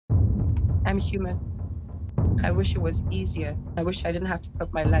I'm human. I wish it was easier. I wish I didn't have to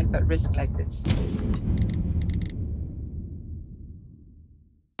put my life at risk like this.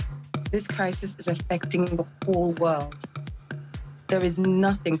 This crisis is affecting the whole world. There is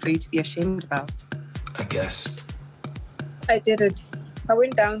nothing for you to be ashamed about. I guess. I did it. I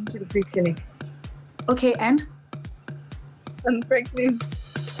went down to the free clinic. Okay, and? I'm pregnant.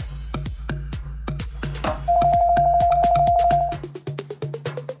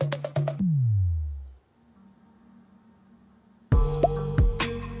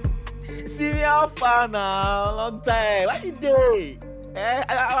 Simi, how far now? Long time. What you doing?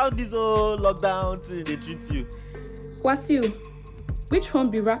 How this whole lockdown thing they treat you? Waisu, which one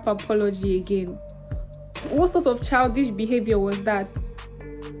be rap apology again? What sort of childish behaviour was that?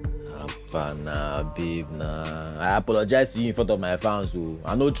 Nah, babe, nah. I apologize to you in front of my fans, so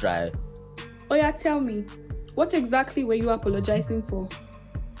I no try. Oh yeah, tell me, what exactly were you apologizing for?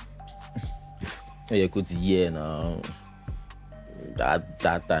 You could hear now. That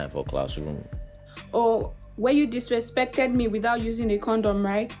time for classroom. Or where you disrespected me without using a condom,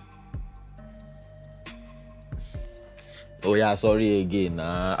 right? Oh yeah, sorry again.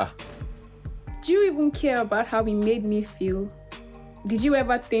 Do you even care about how it made me feel? Did you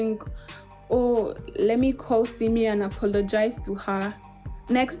ever think, oh, let me call Simi and apologize to her?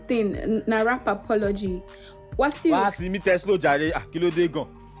 Next thing, na rap apology. What's you? Simi Tesla jare kilo dey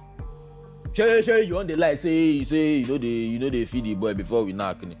gone. Sure, you want the lie? Say you know they feed the boy before we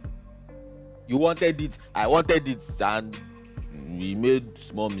knock. You wanted it, I wanted it, and we made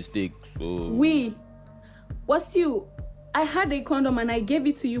small mistakes. So what's you? I had a condom and I gave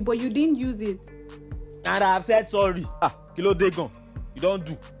it to you, but you didn't use it. And I've said sorry. Kilo dey gone. You don't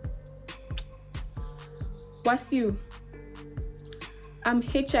do. What's you? I'm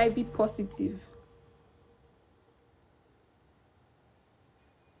HIV positive.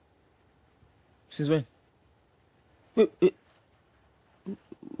 Since when? Wait.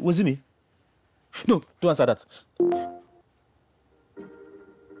 Was it me? No, don't answer that.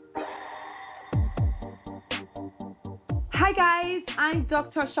 Hi guys, I'm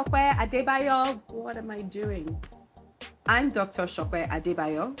Dr. Shokwe Adebayo. What am I doing? I'm Dr. Shokwe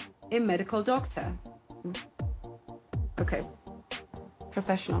Adebayo, a medical doctor. Okay.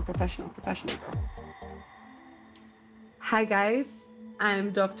 Professional. Hi guys,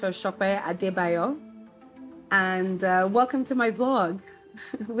 I'm Dr. Shokwe Adebayo, and welcome to my vlog,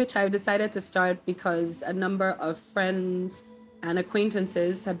 which I've decided to start because a number of friends and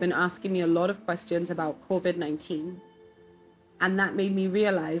acquaintances have been asking me a lot of questions about COVID-19. And that made me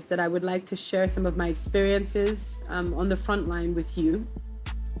realize that I would like to share some of my experiences on the front line with you,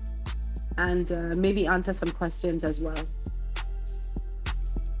 and maybe answer some questions as well.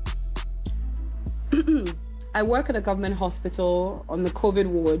 I work at a government hospital on the COVID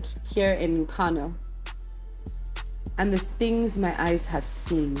ward here in Kano. And the things my eyes have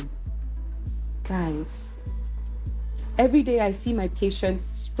seen, guys, every day I see my patients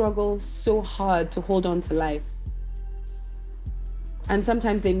struggle so hard to hold on to life. And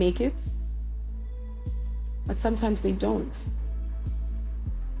sometimes they make it, but sometimes they don't.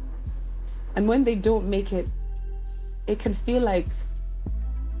 And when they don't make it, it can feel like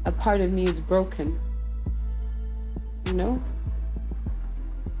a part of me is broken, you know?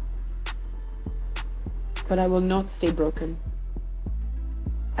 But I will not stay broken.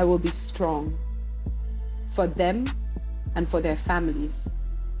 I will be strong for them and for their families.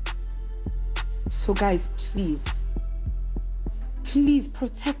 So guys, please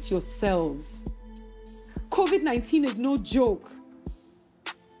protect yourselves. COVID-19 is no joke.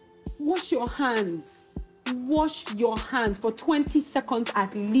 Wash your hands. Wash your hands for 20 seconds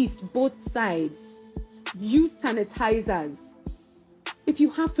at least, both sides. Use sanitizers. If you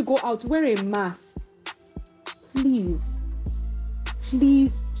have to go out, wear a mask. Please.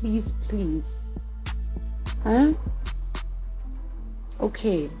 Huh?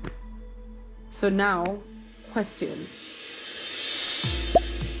 Okay. So now, questions.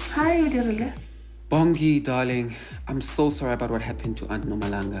 How are you doing? Bongi, darling, I'm so sorry about what happened to Aunt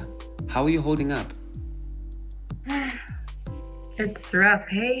Nomalanga. How are you holding up? It's rough,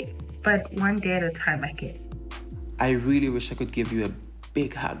 hey? But one day at a time, I guess. I really wish I could give you a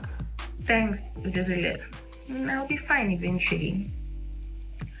big hug. Thanks, Udazile. I'll be fine eventually.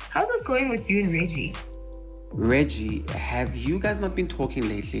 How's it going with you and Reggie? Reggie, have you guys not been talking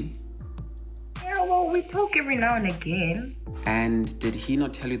lately? Yeah, well, we talk every now and again. And did he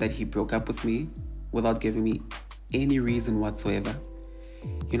not tell you that he broke up with me without giving me any reason whatsoever?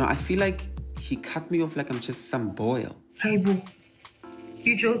 You know, I feel like he cut me off like I'm just some boil. Hey, boo.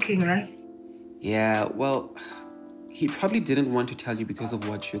 You joking, right? Yeah, well, he probably didn't want to tell you because of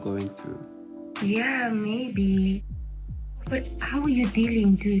what you're going through. Yeah, maybe. But how are you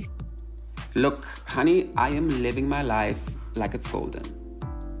dealing, dude? Look, honey, I am living my life like it's golden.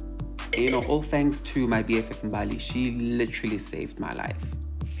 You know, all thanks to my BFF Mbali. She literally saved my life.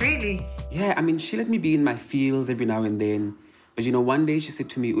 Really? Yeah, I mean, she let me be in my fields every now and then. But you know, one day she said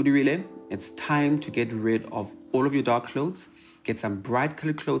to me, Udirile, it's time to get rid of all of your dark clothes, get some bright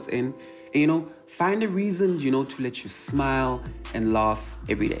colored clothes in, and, you know, find a reason, you know, to let you smile and laugh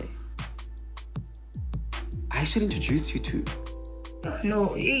every day. I should introduce you to. No,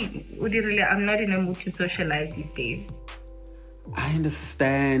 Udirile, I'm not in a mood to socialize these days. I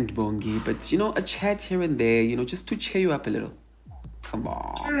understand, Bongi, but, you know, a chat here and there, you know, just to cheer you up a little. Come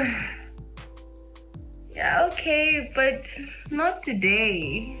on. Yeah, okay, but not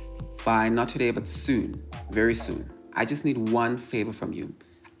today. Fine, not today, but soon. Very soon. I just need one favor from you.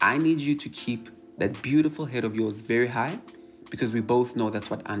 I need you to keep that beautiful head of yours very high, because we both know that's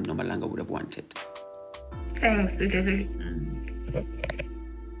what Aunt Nomalanga would have wanted. Thanks, Udirile.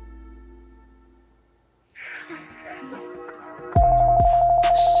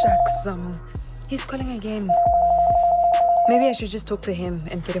 Shucks, Zamo. He's calling again. Maybe I should just talk to him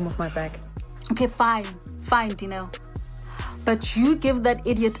and get him off my back. Okay, fine, Dineo. But you give that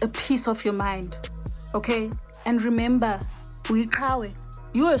idiot a piece of your mind, okay? And remember,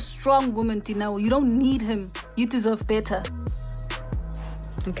 you're a strong woman, Dineo. You don't need him. You deserve better.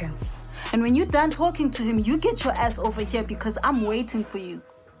 Okay. And when you're done talking to him, you get your ass over here because I'm waiting for you.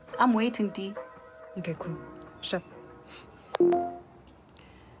 I'm waiting, D. Okay, cool. Sure.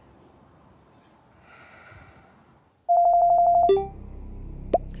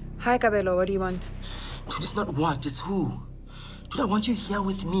 Hi, Kabelo. What do you want? Dude, it's not what, it's who. Dude, I want you here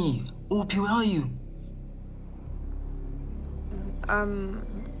with me. Opi, where are you?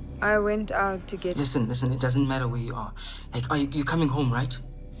 I went out to get... Listen, it doesn't matter where you are. Like, you're coming home, right?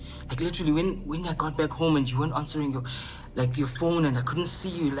 Like, literally, when I got back home and you weren't answering your phone and I couldn't see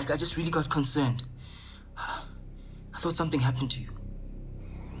you, like, I just really got concerned. I thought something happened to you.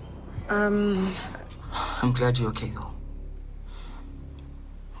 I'm glad you're okay, though.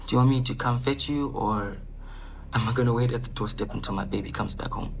 Do you want me to come fetch you, or am I gonna wait at the doorstep until my baby comes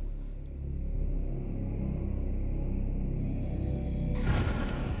back home?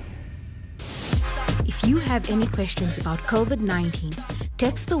 If you have any questions about COVID-19,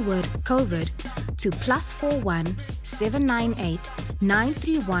 text the word COVID to +41 798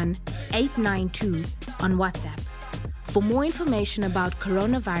 931 892 on WhatsApp. For more information about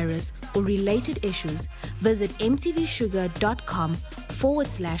coronavirus or related issues, visit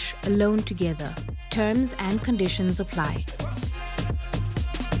mtvshuga.com/alone together. Terms and conditions apply.